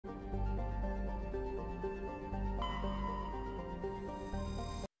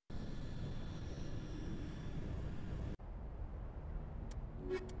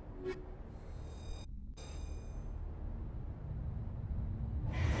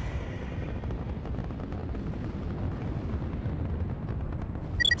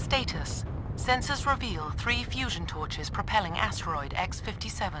Status. Sensors reveal 3 fusion torches propelling Asteroid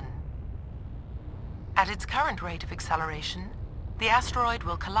x57. At its current rate of acceleration, the asteroid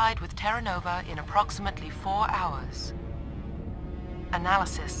will collide with Terra Nova in approximately 4 hours.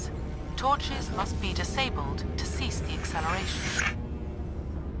 Analysis. Torches must be disabled to cease the acceleration.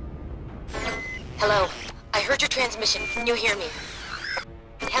 Hello. I heard your transmission. Can you hear me?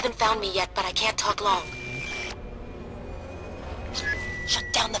 You haven't found me yet, but I can't talk long. Shut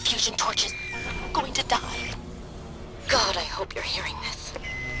down the fusion torches. I'm going to die. God, I hope you're hearing this.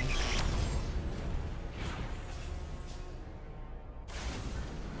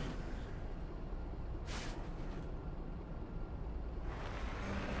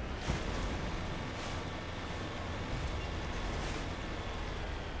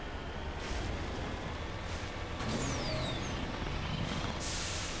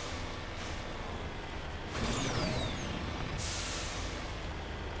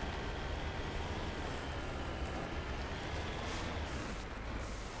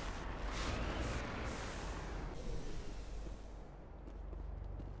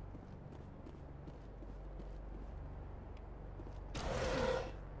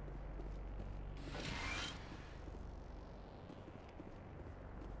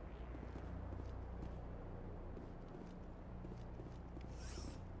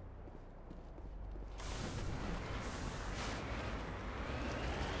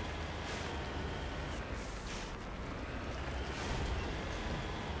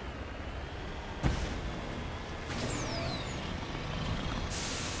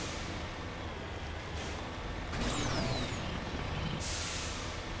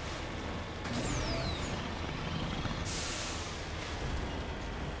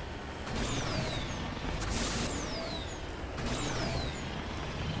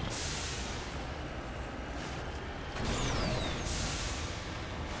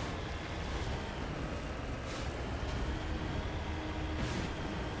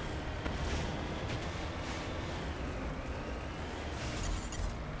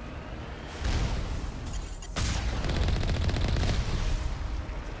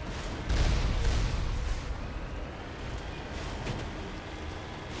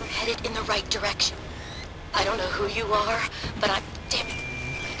 Headed in the right direction. I don't know who you are, but I'm... Damn it.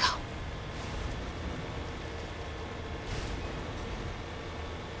 Go.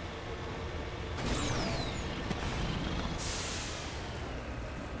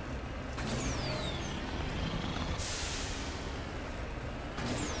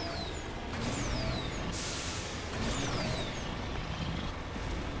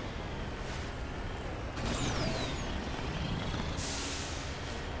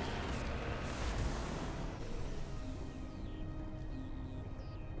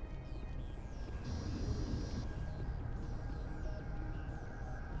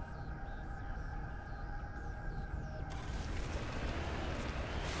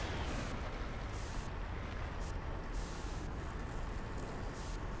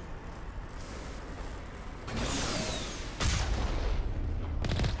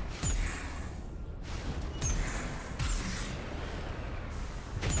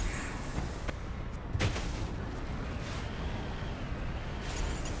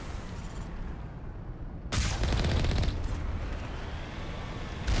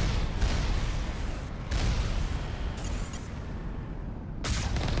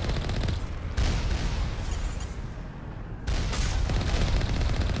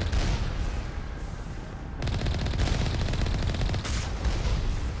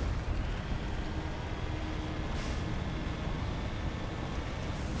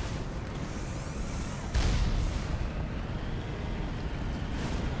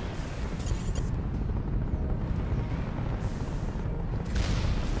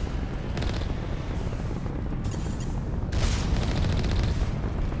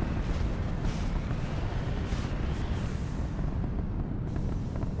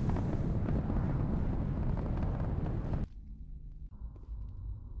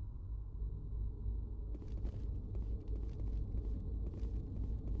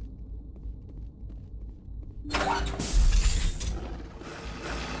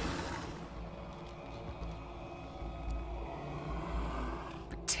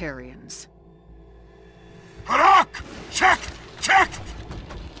 Baterians. Balak! Check! Check!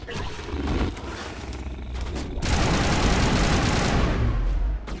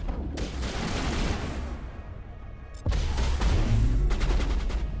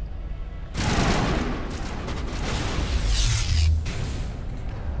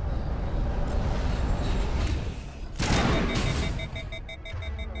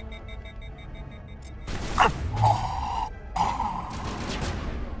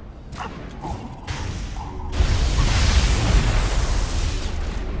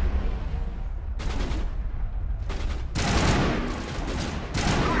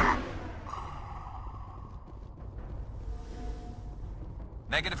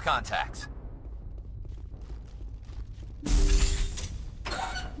 Negative contacts.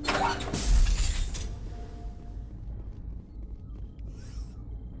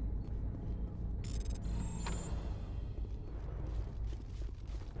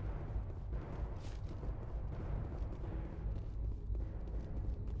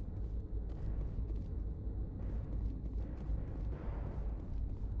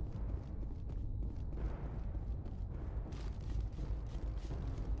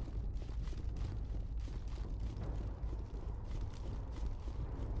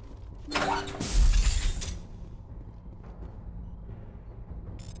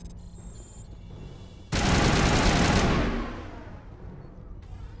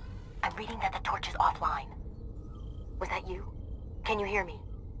 I'm reading that the torch is offline. Was that you? Can you hear me?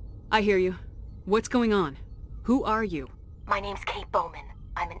 I hear you. What's going on? Who are you? My name's Kate Bowman.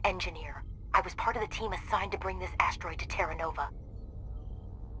 I'm an engineer. I was part of the team assigned to bring this asteroid to Terra Nova.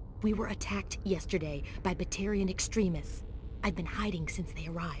 We were attacked yesterday by Baterian extremists. I've been hiding since they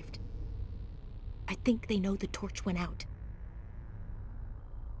arrived. I think they know the torch went out.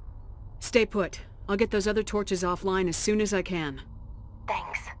 Stay put. I'll get those other torches offline as soon as I can.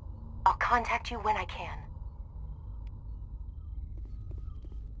 Thanks. I'll contact you when I can.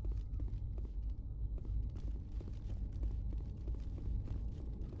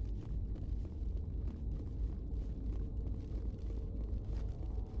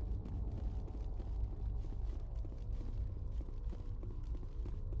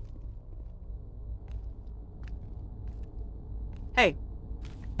 Hey.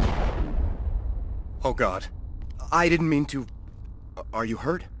 Oh God. I didn't mean to... Are you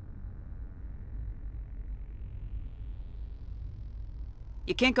hurt?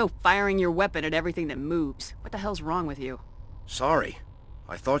 You can't go firing your weapon at everything that moves. What the hell's wrong with you? Sorry.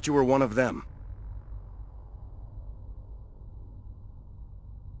 I thought you were one of them.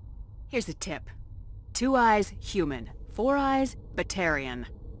 Here's the tip. 2 eyes, human. 4 eyes, Baterian.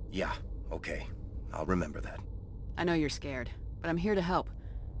 Yeah, okay. I'll remember that. I know you're scared, but I'm here to help.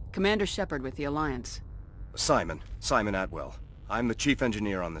 Commander Shepard with the Alliance. Simon Atwell. I'm the chief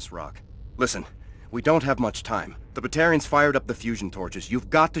engineer on this rock. Listen, we don't have much time. The Baterians fired up the fusion torches. You've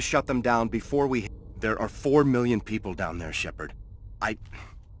got to shut them down before we... There are 4 million people down there, Shepard.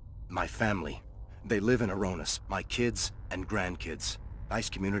 My family. They live in Aronis. My kids and grandkids. Nice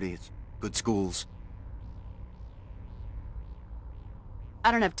communities, good schools.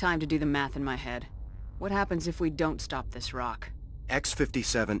 I don't have time to do the math in my head. What happens if we don't stop this rock?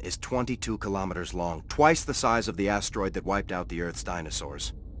 X57 is 22 kilometers long, twice the size of the asteroid that wiped out the Earth's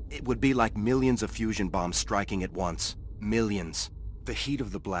dinosaurs. It would be like millions of fusion bombs striking at once. Millions. The heat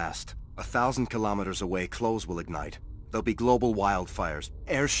of the blast. 1,000 kilometers away, clothes will ignite. There'll be global wildfires.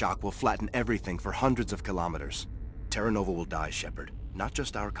 Air shock will flatten everything for hundreds of kilometers. Terra Nova will die, Shepard. Not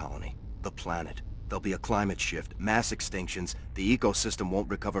just our colony. The planet. There'll be a climate shift, mass extinctions. The ecosystem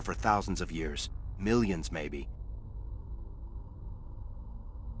won't recover for thousands of years. Millions, maybe.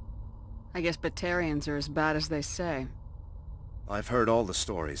 I guess Baterians are as bad as they say. I've heard all the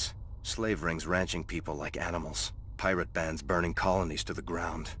stories. Slave rings ranching people like animals. Pirate bands burning colonies to the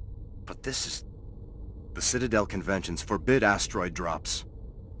ground. But this is... The Citadel conventions forbid asteroid drops.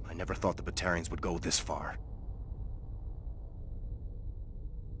 I never thought the Baterians would go this far.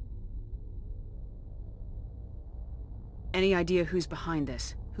 Any idea who's behind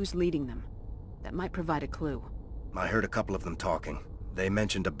this? Who's leading them? That might provide a clue. I heard a couple of them talking. They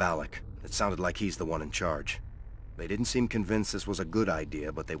mentioned a Balak. It sounded like he's the one in charge. They didn't seem convinced this was a good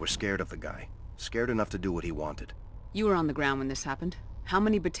idea, but they were scared of the guy. Scared enough to do what he wanted. You were on the ground when this happened. How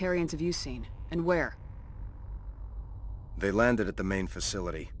many Baterians have you seen? And where? They landed at the main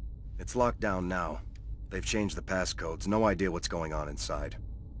facility. It's locked down now. They've changed the passcodes. No idea what's going on inside.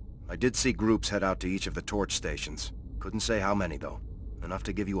 I did see groups head out to each of the torch stations. Couldn't say how many, though. Enough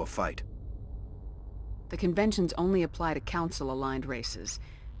to give you a fight. The conventions only apply to Council-aligned races.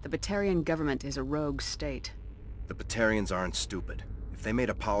 The Baterian government is a rogue state. The Baterians aren't stupid. If they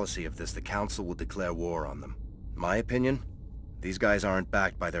made a policy of this, the Council will declare war on them. My opinion? These guys aren't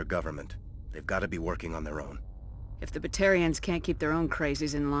backed by their government. They've got to be working on their own. If the Baterians can't keep their own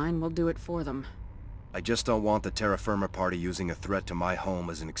crazies in line, we'll do it for them. I just don't want the Terra Firma Party using a threat to my home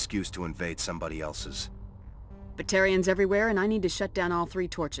as an excuse to invade somebody else's. Baterians everywhere, and I need to shut down all 3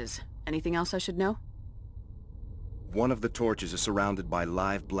 torches. Anything else I should know? One of the torches is surrounded by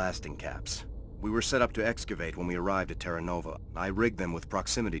live blasting caps. We were set up to excavate when we arrived at Terra Nova. I rigged them with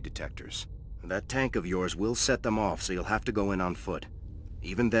proximity detectors. That tank of yours will set them off, so you'll have to go in on foot.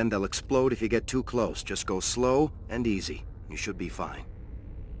 Even then, they'll explode if you get too close. Just go slow and easy. You should be fine.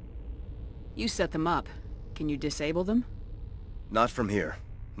 You set them up. Can you disable them? Not from here.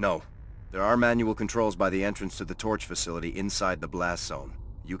 No. There are manual controls by the entrance to the torch facility inside the blast zone.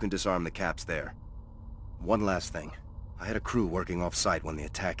 You can disarm the caps there. One last thing. I had a crew working off-site when the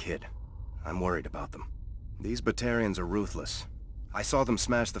attack hit. I'm worried about them. These Baterians are ruthless. I saw them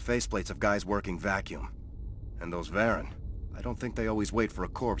smash the faceplates of guys working vacuum. And those Varen, I don't think they always wait for a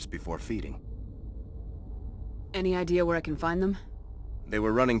corpse before feeding. Any idea where I can find them? They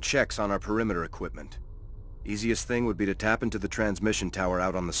were running checks on our perimeter equipment. Easiest thing would be to tap into the transmission tower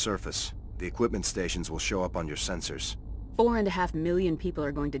out on the surface. The equipment stations will show up on your sensors. 4.5 million people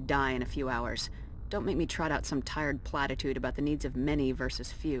are going to die in a few hours. Don't make me trot out some tired platitude about the needs of many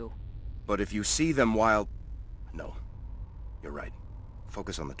versus few. But if you see them while... No. You're right.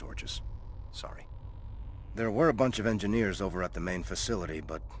 Focus on the torches. Sorry. There were a bunch of engineers over at the main facility,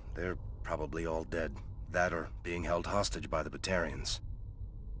 but they're probably all dead. That or being held hostage by the Baterians.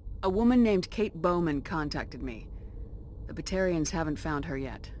 A woman named Kate Bowman contacted me. The Baterians haven't found her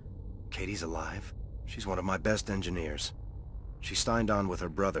yet. Katie's alive? She's one of my best engineers. She signed on with her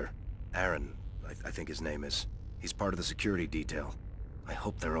brother, Aaron, I think his name is. He's part of the security detail. I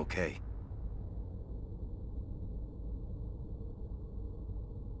hope they're okay.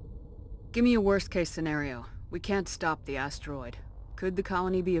 Give me a worst-case scenario. We can't stop the asteroid. Could the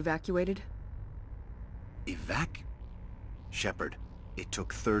colony be evacuated? Shepard, it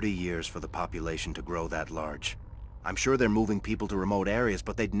took 30 years for the population to grow that large. I'm sure they're moving people to remote areas,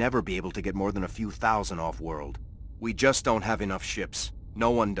 but they'd never be able to get more than a few thousand off-world. We just don't have enough ships.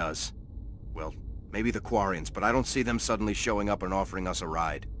 No one does. Well, maybe the Quarians, but I don't see them suddenly showing up and offering us a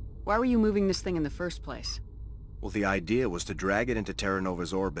ride. Why were you moving this thing in the first place? Well, the idea was to drag it into Terra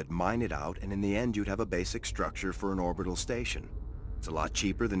Nova's orbit, mine it out, and in the end you'd have a basic structure for an orbital station. It's a lot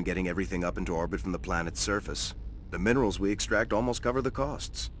cheaper than getting everything up into orbit from the planet's surface. The minerals we extract almost cover the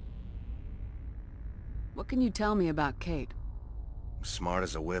costs. What can you tell me about Kate? Smart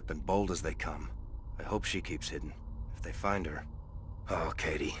as a whip and bold as they come. I hope she keeps hidden. If they find her... Oh,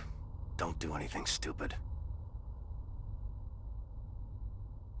 Katie. Don't do anything stupid.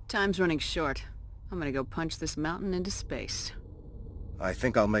 Time's running short. I'm gonna go punch this mountain into space. I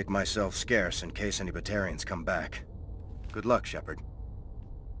think I'll make myself scarce in case any Baterians come back. Good luck, Shepard.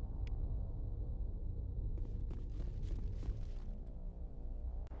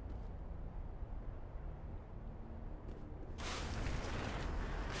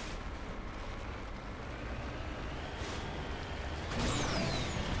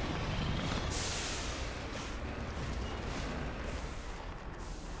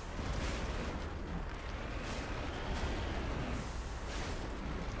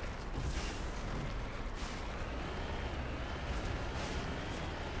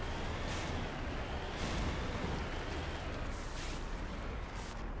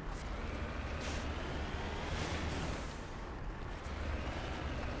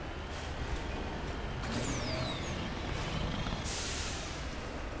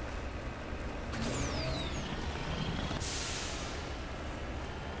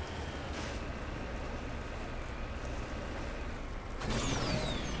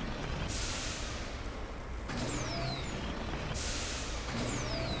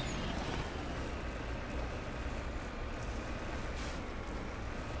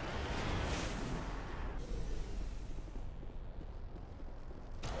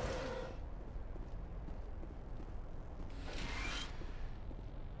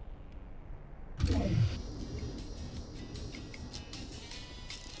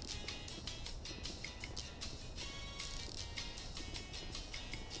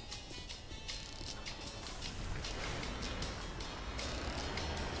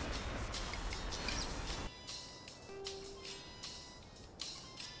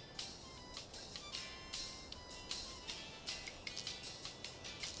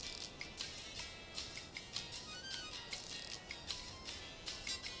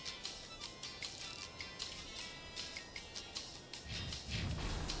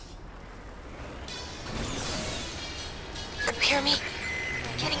 Hear me?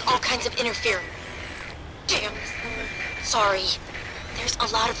 I'm getting all kinds of interference. Damn. Sorry. There's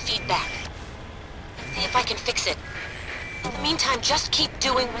a lot of feedback. See if I can fix it. In the meantime, just keep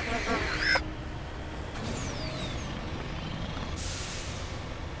doing...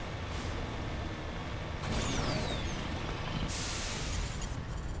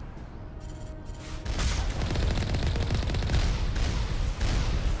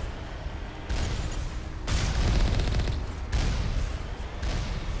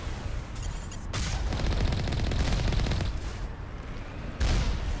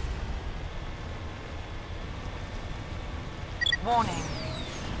 Warning.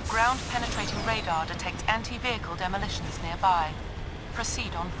 Ground-penetrating radar detects anti-vehicle demolitions nearby.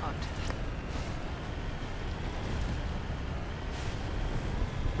 Proceed on foot.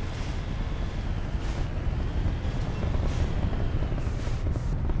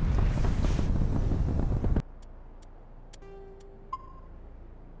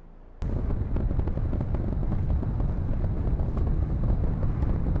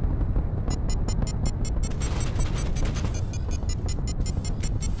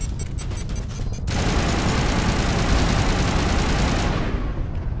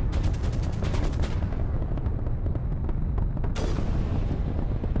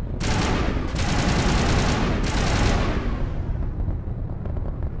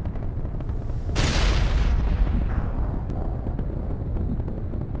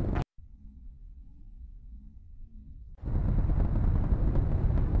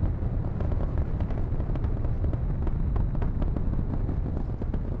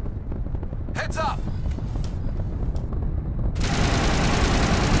 Heads up!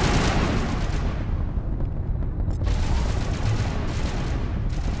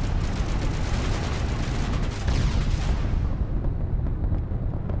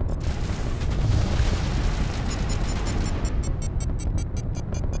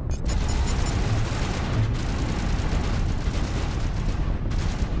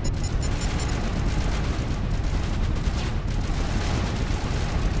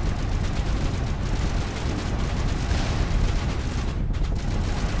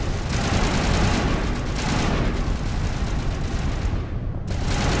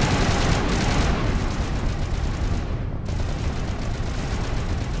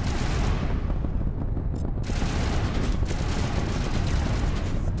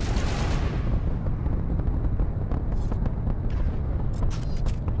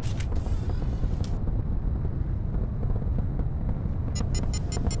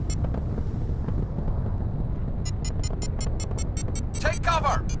 Take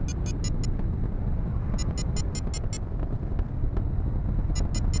cover!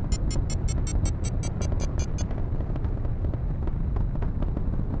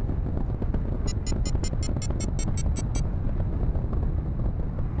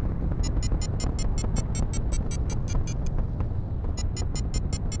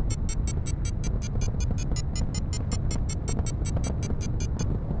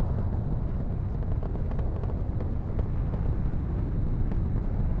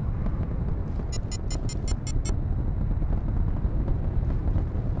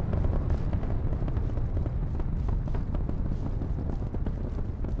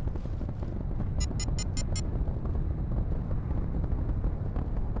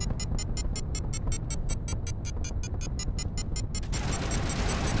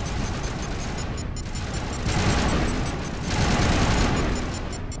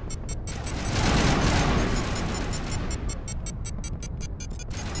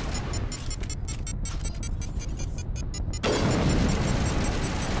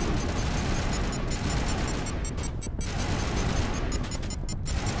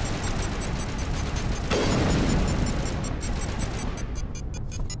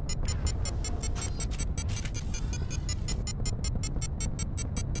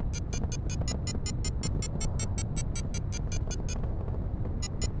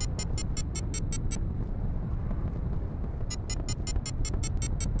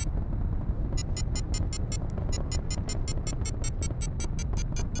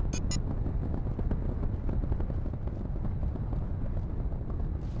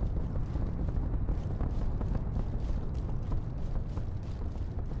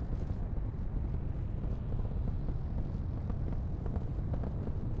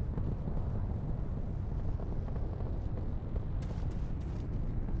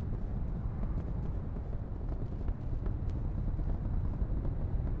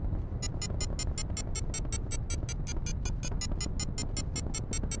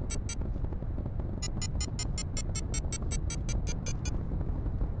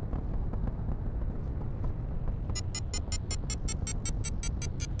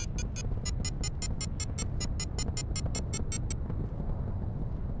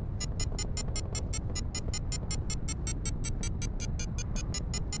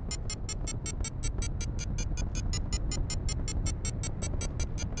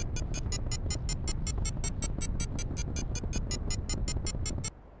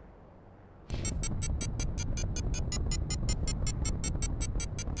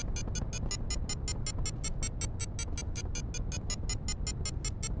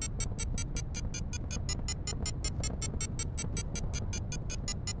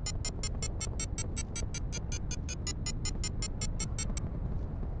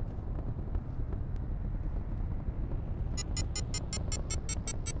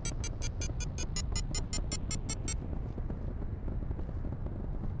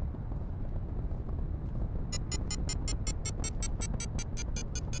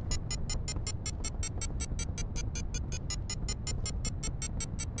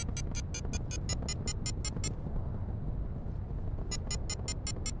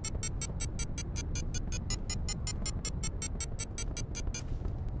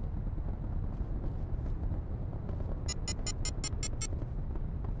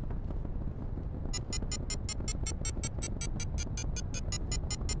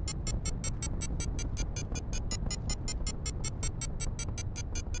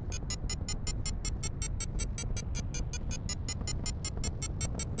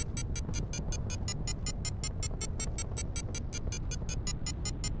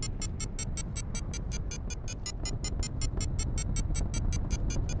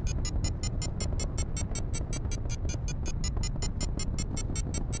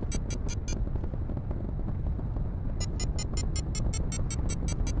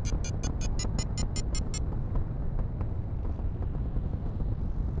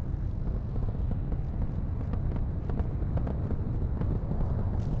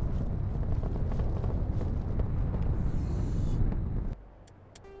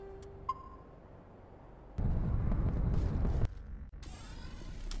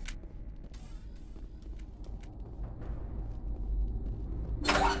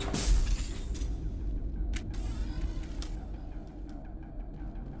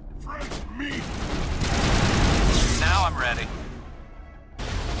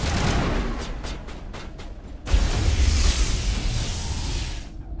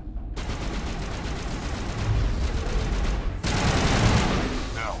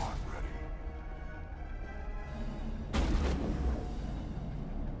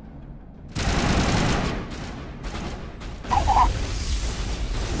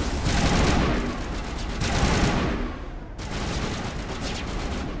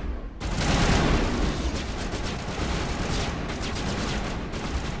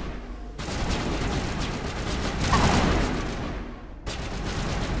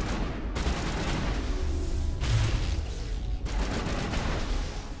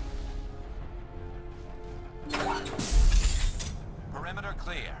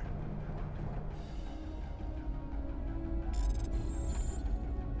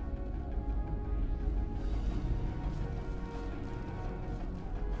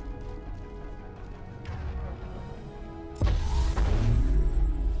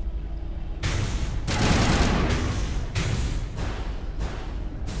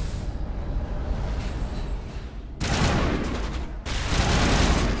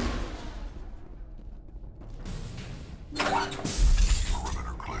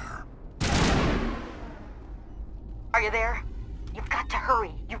 Are you there? You've got to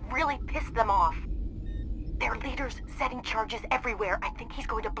hurry. You've really pissed them off. Their leader's setting charges everywhere. I think he's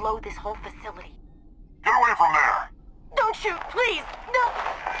going to blow this whole facility. Get away from there! Don't shoot, please!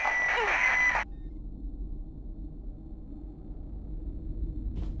 No!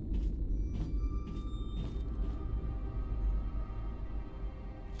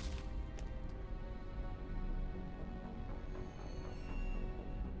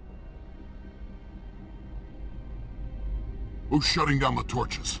 Who's shutting down the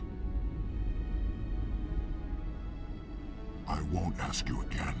torches? I won't ask you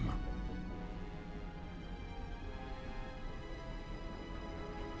again.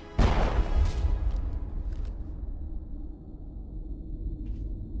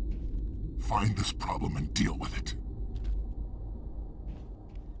 Find this problem and deal with it.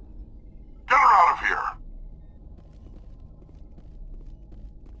 Get her out of here!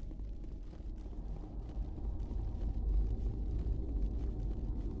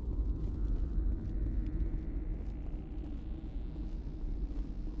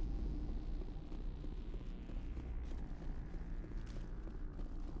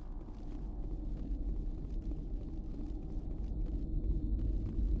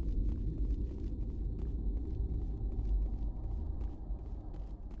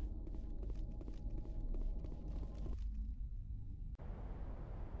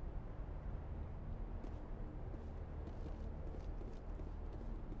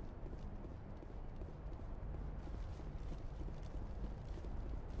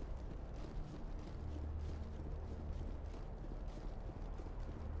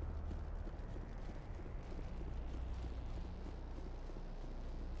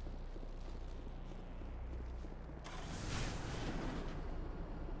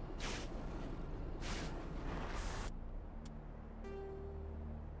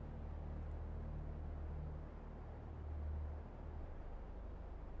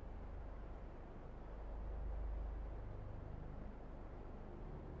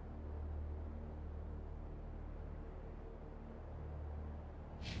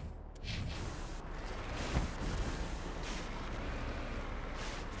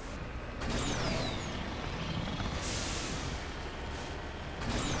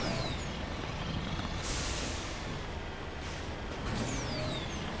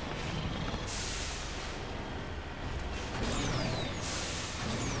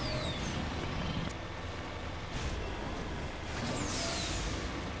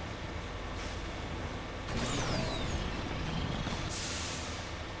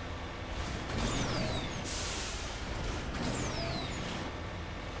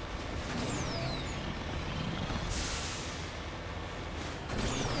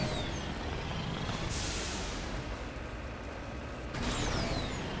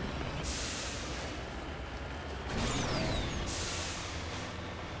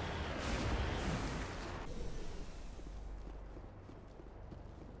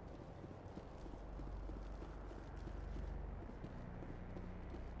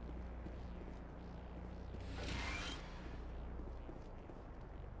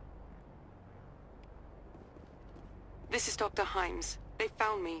 This is Dr. Himes. They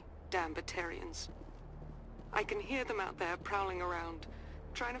found me, damn Baterians. I can hear them out there prowling around,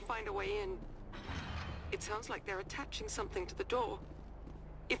 trying to find a way in. It sounds like they're attaching something to the door.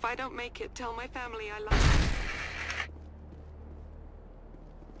 If I don't make it, tell my family I love them.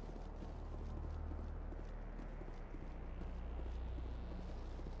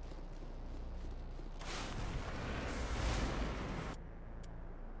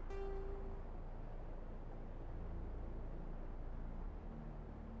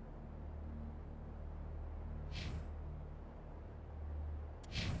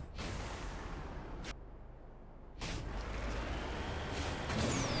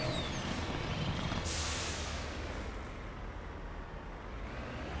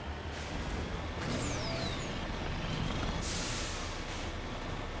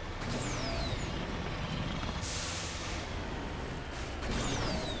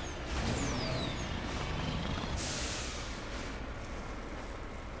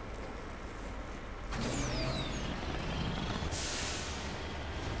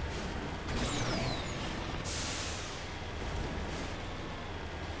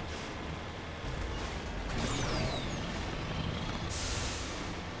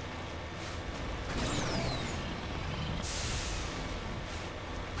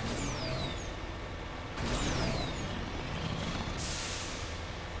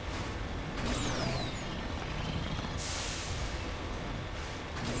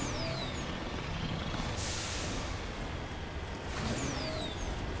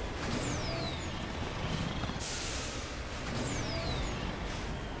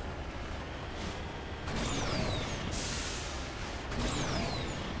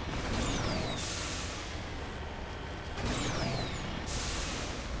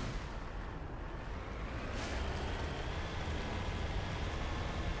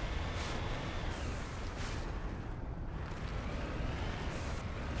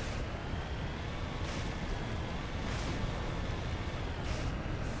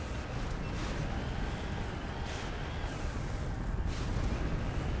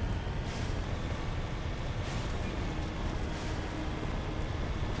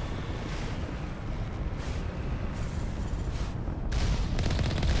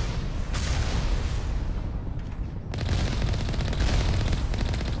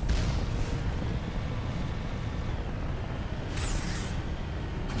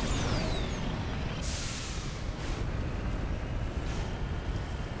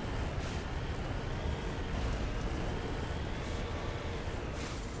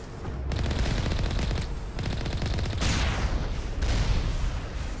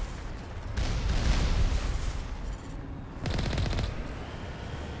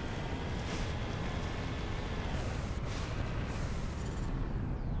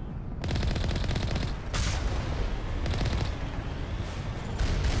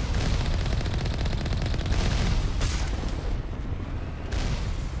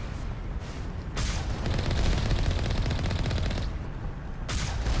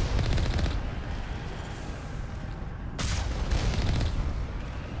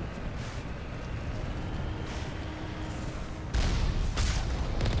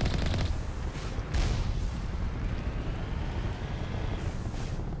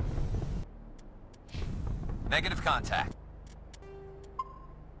 Negative contact.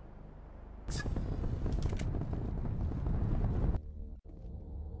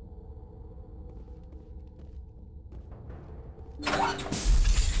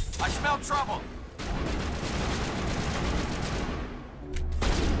 I smell trouble!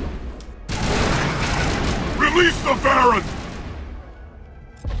 Release the Baron!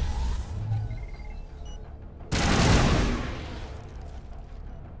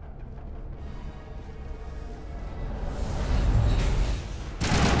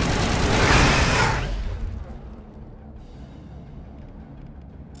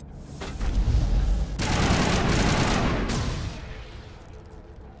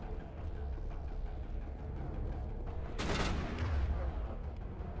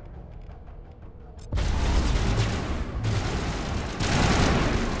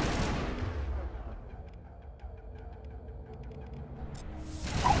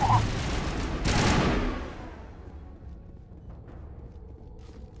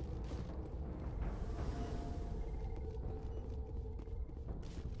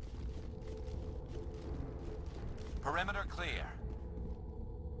 Perimeter clear.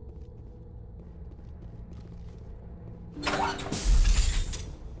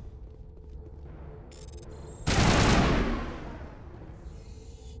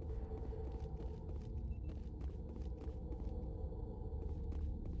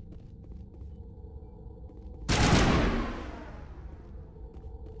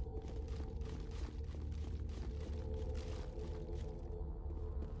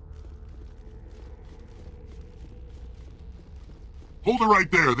 Hold it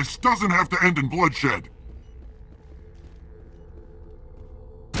right there. This doesn't have to end in bloodshed.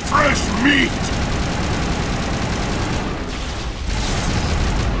 Fresh meat!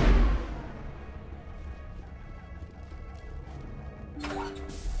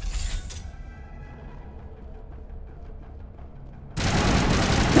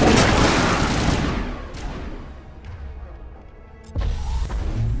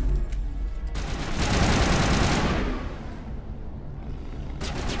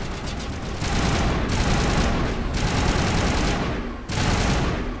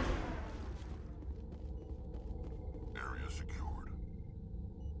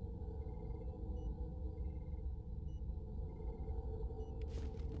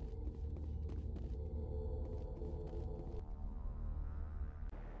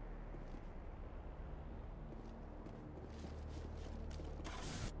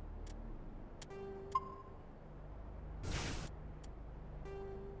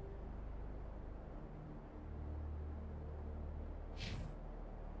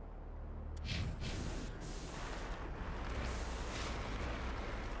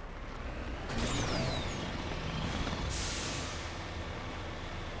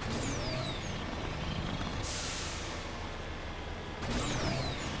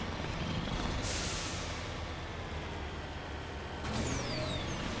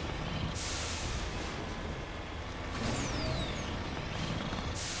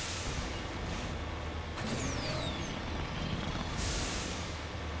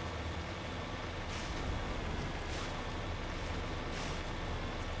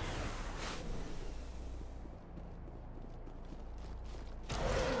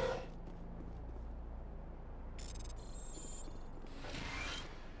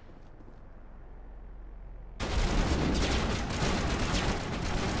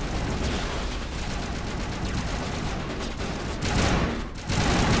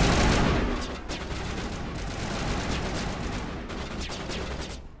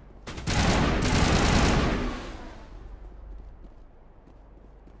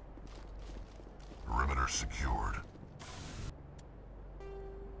 Secured.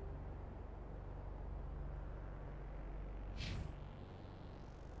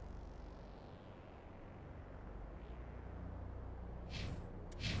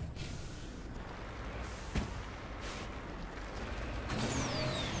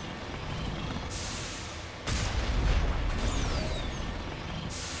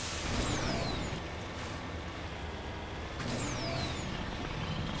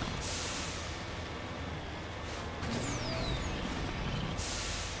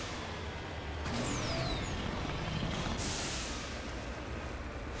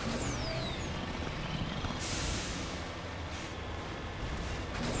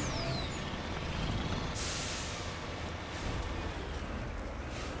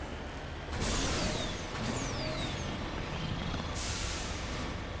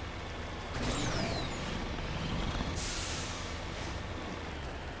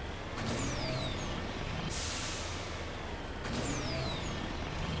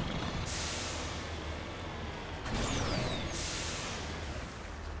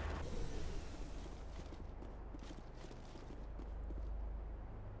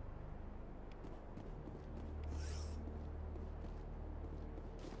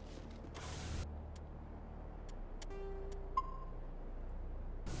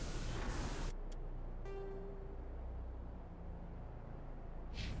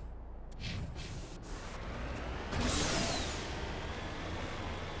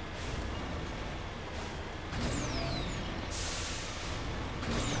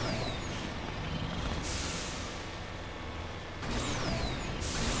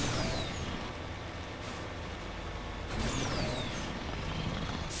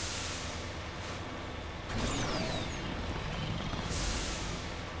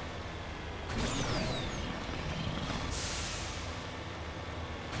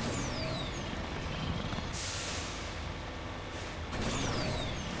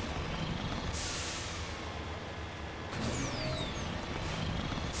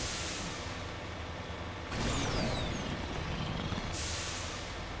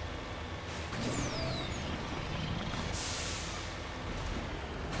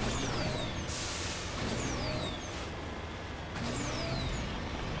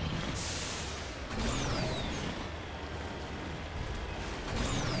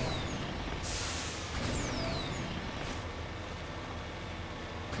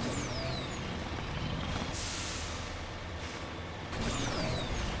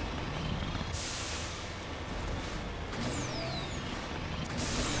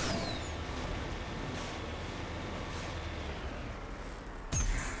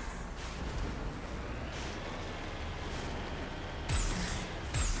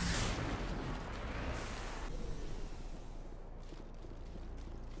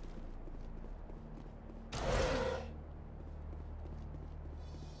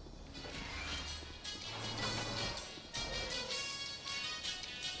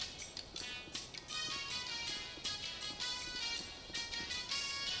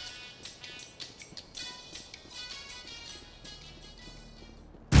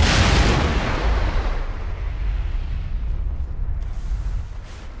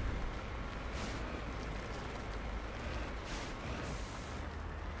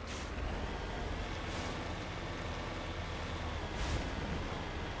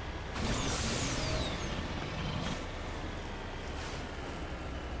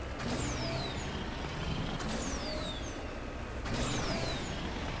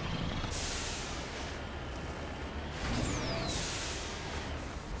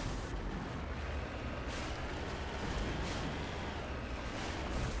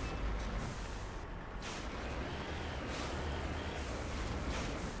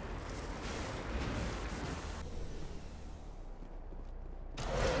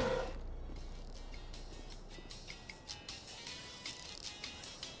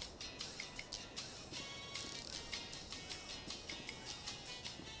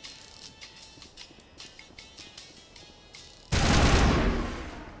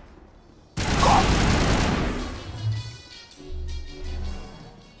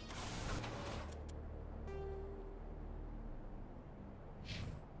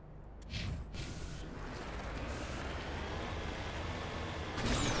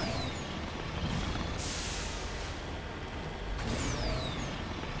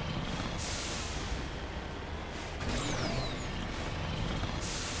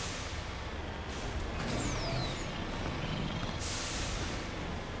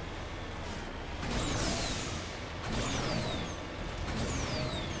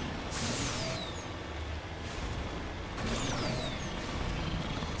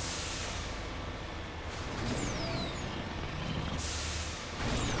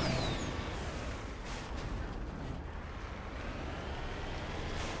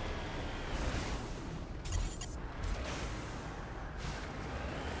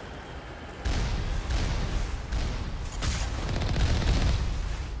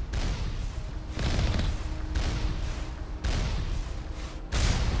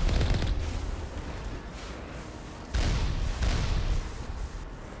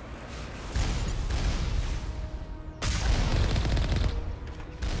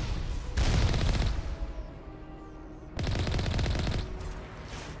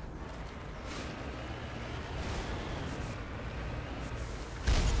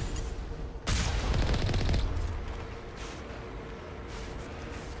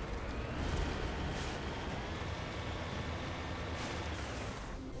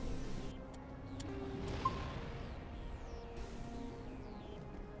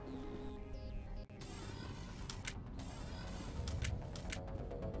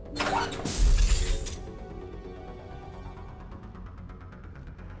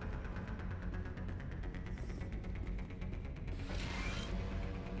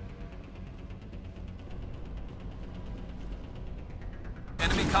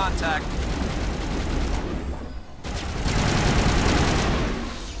 contact.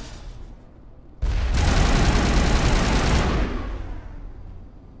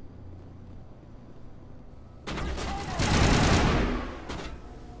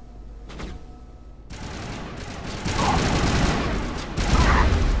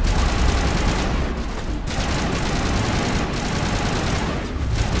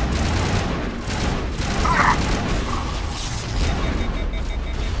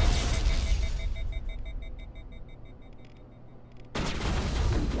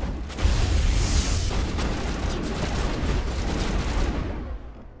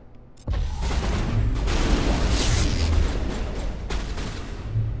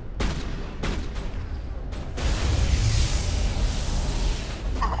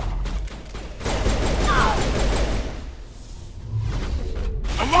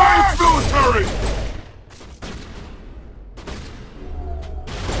 Military!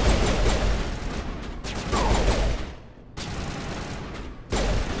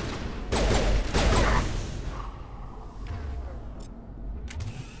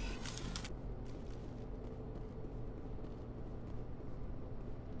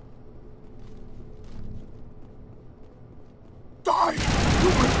 Die,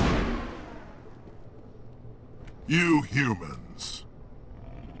 human! You humans.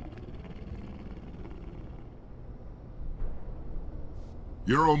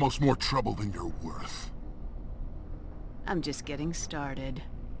 You're almost more trouble than you're worth. I'm just getting started.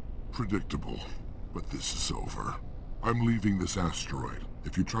 Predictable, but this is over. I'm leaving this asteroid.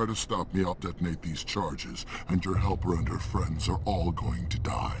 If you try to stop me, I'll detonate these charges, and your helper and her friends are all going to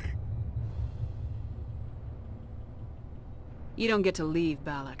die. You don't get to leave,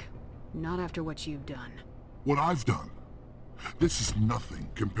 Balak. Not after what you've done. What I've done? This is nothing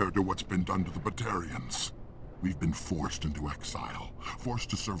compared to what's been done to the Baterians. We've been forced into exile,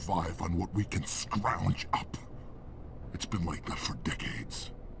 forced to survive on what we can scrounge up. It's been like that for decades.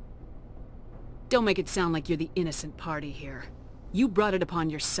 Don't make it sound like you're the innocent party here. You brought it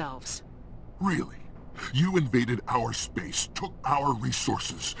upon yourselves. Really? You invaded our space, took our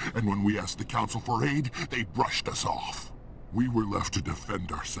resources, and when we asked the Council for aid, they brushed us off. We were left to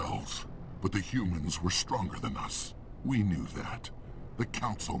defend ourselves, but the humans were stronger than us. We knew that. The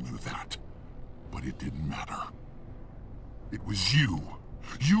Council knew that. But it didn't matter. It was you.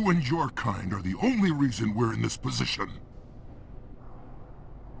 You and your kind are the only reason we're in this position.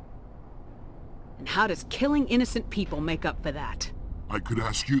 And how does killing innocent people make up for that? I could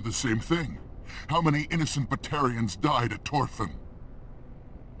ask you the same thing. How many innocent Baterians died at Torfin?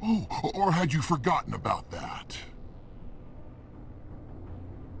 Oh, or had you forgotten about that?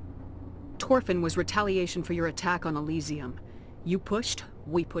 Torfin was retaliation for your attack on Elysium. You pushed,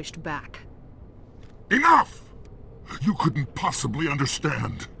 we pushed back. Enough! You couldn't possibly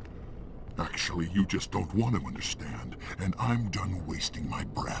understand. Actually, you just don't want to understand, and I'm done wasting my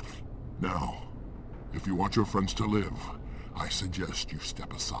breath. Now, if you want your friends to live, I suggest you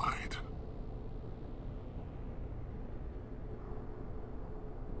step aside.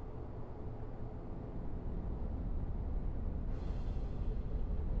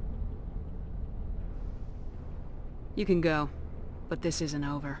 You can go, but this isn't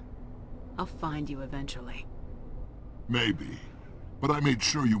over. I'll find you eventually. Maybe, but I made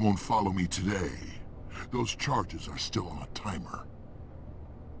sure you won't follow me today. Those charges are still on a timer.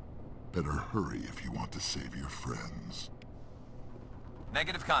 Better hurry if you want to save your friends.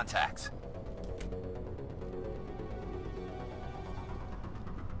 Negative contacts.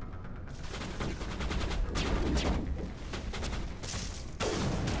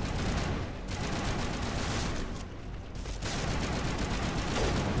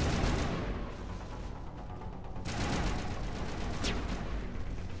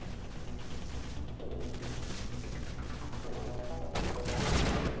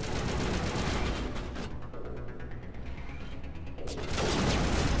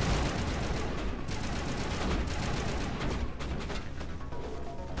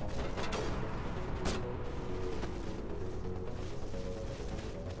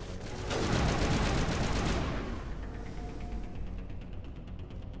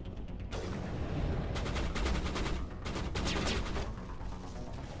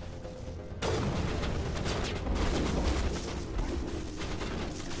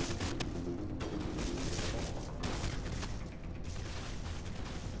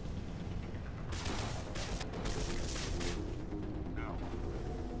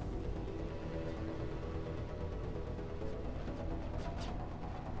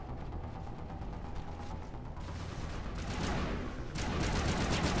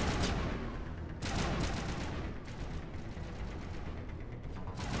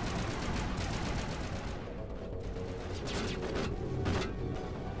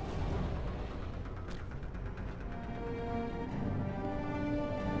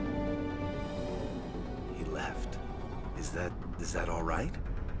 Is that all right?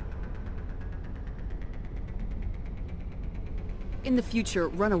 In the future,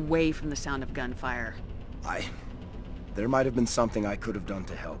 run away from the sound of gunfire. There might have been something I could have done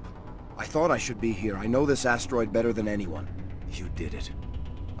to help. I thought I should be here. I know this asteroid better than anyone. You did it.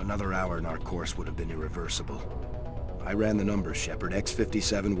 Another hour and our course would have been irreversible. I ran the numbers, Shepard.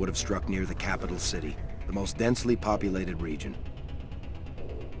 X57 would have struck near the capital city, the most densely populated region.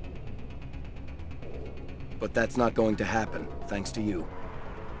 But that's not going to happen, thanks to you.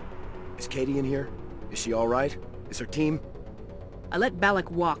 Is Katie in here? Is she all right? Is her team? I let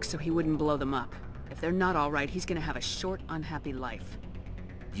Balak walk so he wouldn't blow them up. If they're not all right, he's gonna have a short, unhappy life.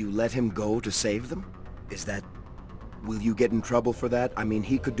 You let him go to save them? Is that... Will you get in trouble for that? I mean,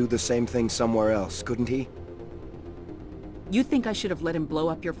 he could do the same thing somewhere else, couldn't he? You think I should have let him blow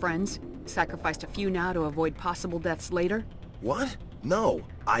up your friends? Sacrificed a few now to avoid possible deaths later? What? No,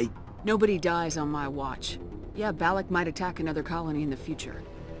 Nobody dies on my watch. Yeah, Balak might attack another colony in the future.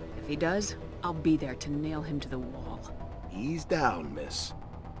 If he does, I'll be there to nail him to the wall. Ease down, miss.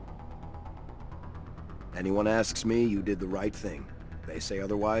 Anyone asks me, you did the right thing. If they say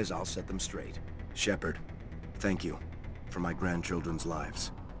otherwise, I'll set them straight. Shepard, thank you for my grandchildren's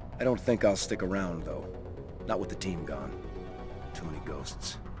lives. I don't think I'll stick around, though. Not with the team gone. Too many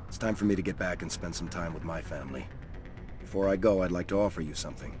ghosts. It's time for me to get back and spend some time with my family. Before I go, I'd like to offer you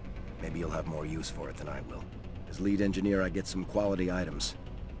something. Maybe you'll have more use for it than I will. As lead engineer, I get some quality items.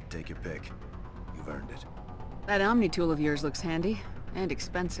 Take your pick. You've earned it. That Omni-tool of yours looks handy, and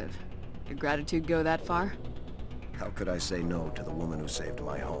expensive. Your gratitude go that far? How could I say no to the woman who saved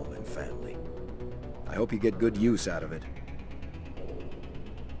my home and family? I hope you get good use out of it.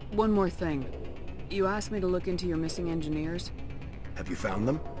 One more thing. You asked me to look into your missing engineers? Have you found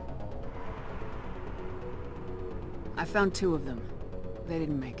them? I found 2 of them. They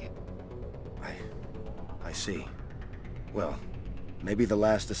didn't make it. I see. Well, maybe the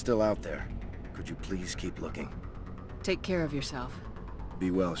last is still out there. Could you please keep looking? Take care of yourself.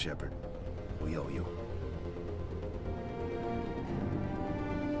 Be well, Shepard. We owe you.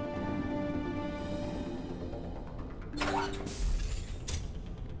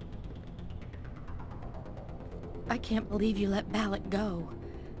 I can't believe you let Balak go.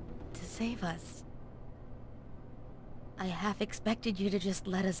 To save us. I half expected you to just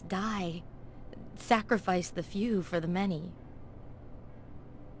let us die. Sacrifice the few for the many.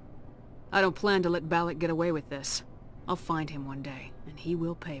 I don't plan to let Balak get away with this. I'll find him one day, and he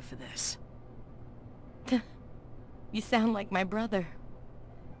will pay for this. You sound like my brother.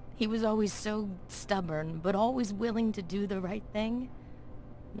 He was always so stubborn, but always willing to do the right thing,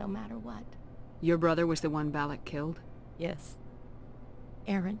 no matter what. Your brother was the one Balak killed? Yes.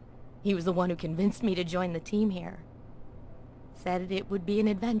 Aaron. He was the one who convinced me to join the team here. Said it would be an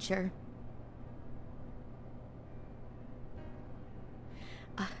adventure.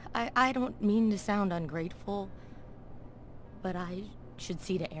 I don't mean to sound ungrateful, but I should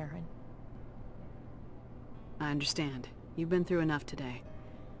see to Aaron. I understand. You've been through enough today.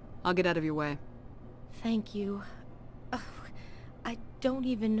 I'll get out of your way. Thank you. Oh, I don't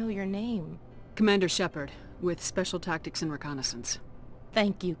even know your name. Commander Shepard, with Special Tactics and Reconnaissance.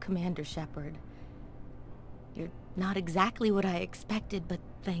 Thank you, Commander Shepard. You're not exactly what I expected, but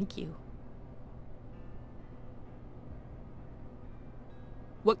thank you.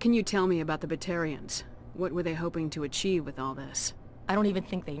 What can you tell me about the Baterians? What were they hoping to achieve with all this? I don't even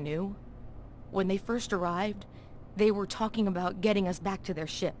think they knew. When they first arrived, they were talking about getting us back to their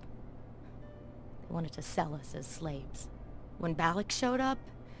ship. They wanted to sell us as slaves. When Balak showed up,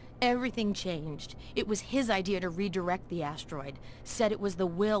 everything changed. It was his idea to redirect the asteroid. Said it was the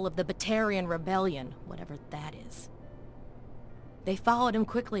will of the Baterian Rebellion, whatever that is. They followed him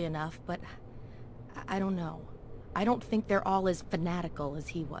quickly enough, but I don't know. I don't think they're all as fanatical as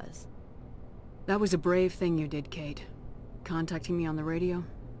he was. That was a brave thing you did, Kate. Contacting me on the radio,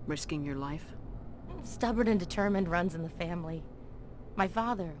 risking your life. Stubborn and determined runs in the family. My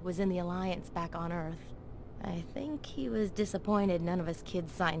father was in the Alliance back on Earth. I think he was disappointed none of us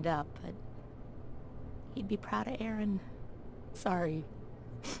kids signed up, but he'd be proud of Aaron. Sorry.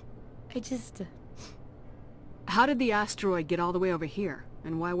 How did the asteroid get all the way over here,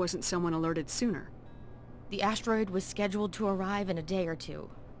 and why wasn't someone alerted sooner? The asteroid was scheduled to arrive in a day or 2.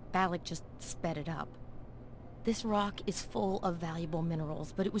 Balak just sped it up. This rock is full of valuable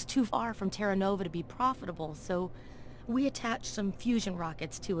minerals, but it was too far from Terra Nova to be profitable, so we attached some fusion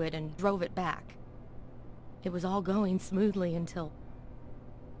rockets to it and drove it back. It was all going smoothly until...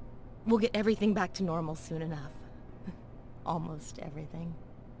 We'll get everything back to normal soon enough. Almost everything.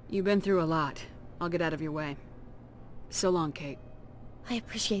 You've been through a lot. I'll get out of your way. So long, Kate. I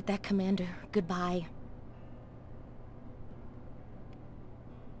appreciate that, Commander. Goodbye.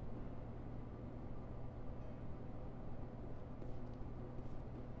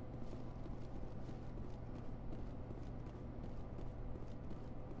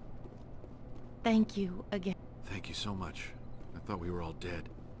 Thank you again. Thank you so much. I thought we were all dead.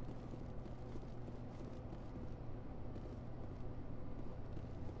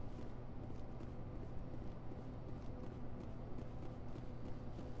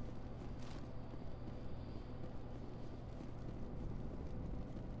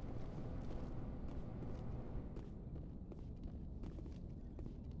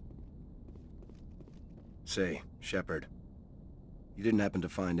 Say, Shepard, you didn't happen to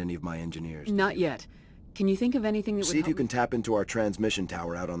find any of my engineers, did Not you? yet. Can you think of anything that would See if help you can me? tap into our transmission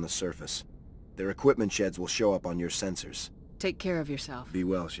tower out on the surface. Their equipment sheds will show up on your sensors. Take care of yourself. Be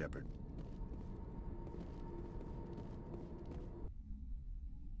well, Shepard.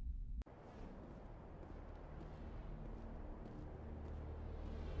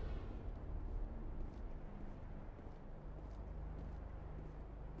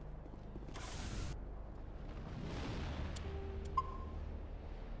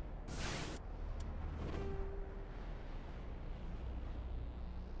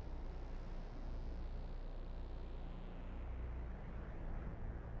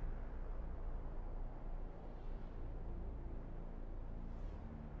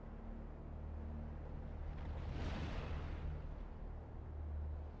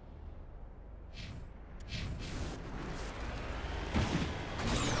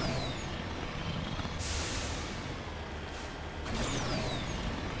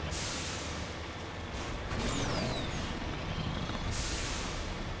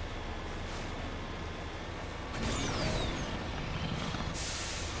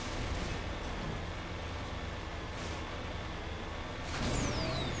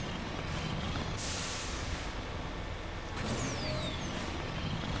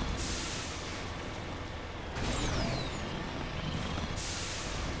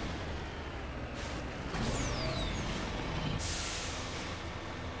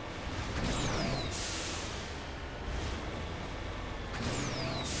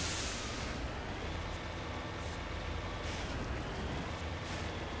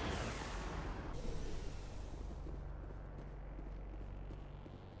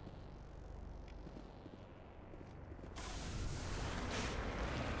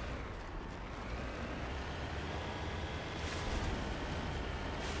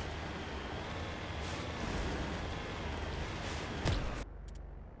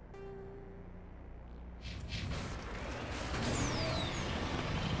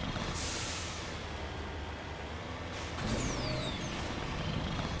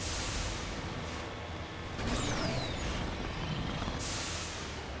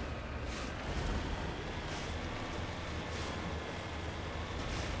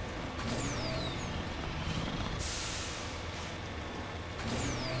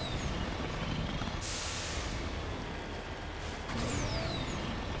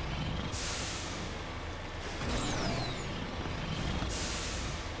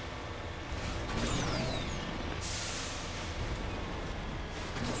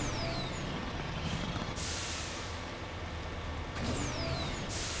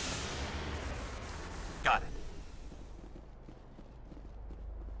 Got it.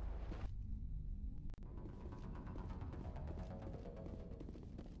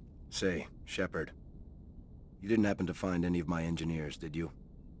 Say, Shepard, you didn't happen to find any of my engineers, did you?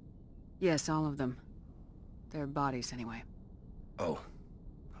 Yes, all of them. Their bodies, anyway. Oh,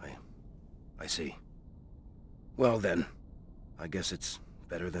 I see. Well then, I guess it's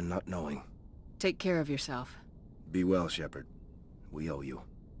better than not knowing. Take care of yourself. Be well, Shepard. We owe you.